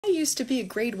I used to be a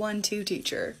grade 1-2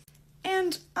 teacher,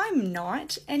 and I'm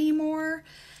not anymore.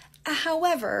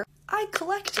 However, I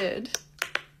collected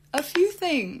a few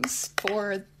things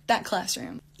for that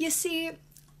classroom. You see,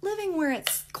 living where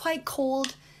it's quite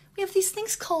cold, we have these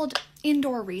things called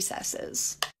indoor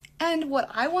recesses. And what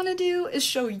I want to do is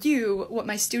show you what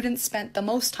my students spent the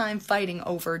most time fighting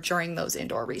over during those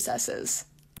indoor recesses.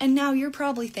 And now you're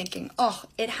probably thinking, oh,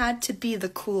 it had to be the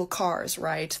cool cars,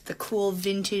 right? The cool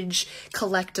vintage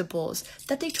collectibles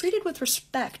that they treated with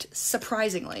respect,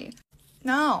 surprisingly.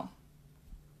 No,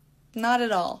 not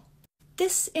at all.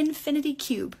 This infinity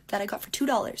cube that I got for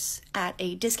 $2 at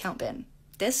a discount bin,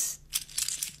 this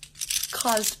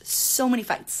caused so many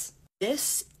fights.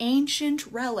 This ancient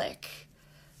relic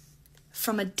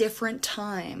from a different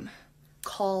time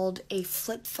called a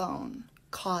flip phone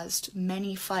caused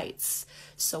many fights.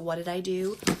 So what did I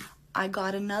do? I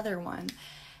got another one,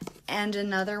 and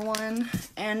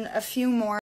a few more.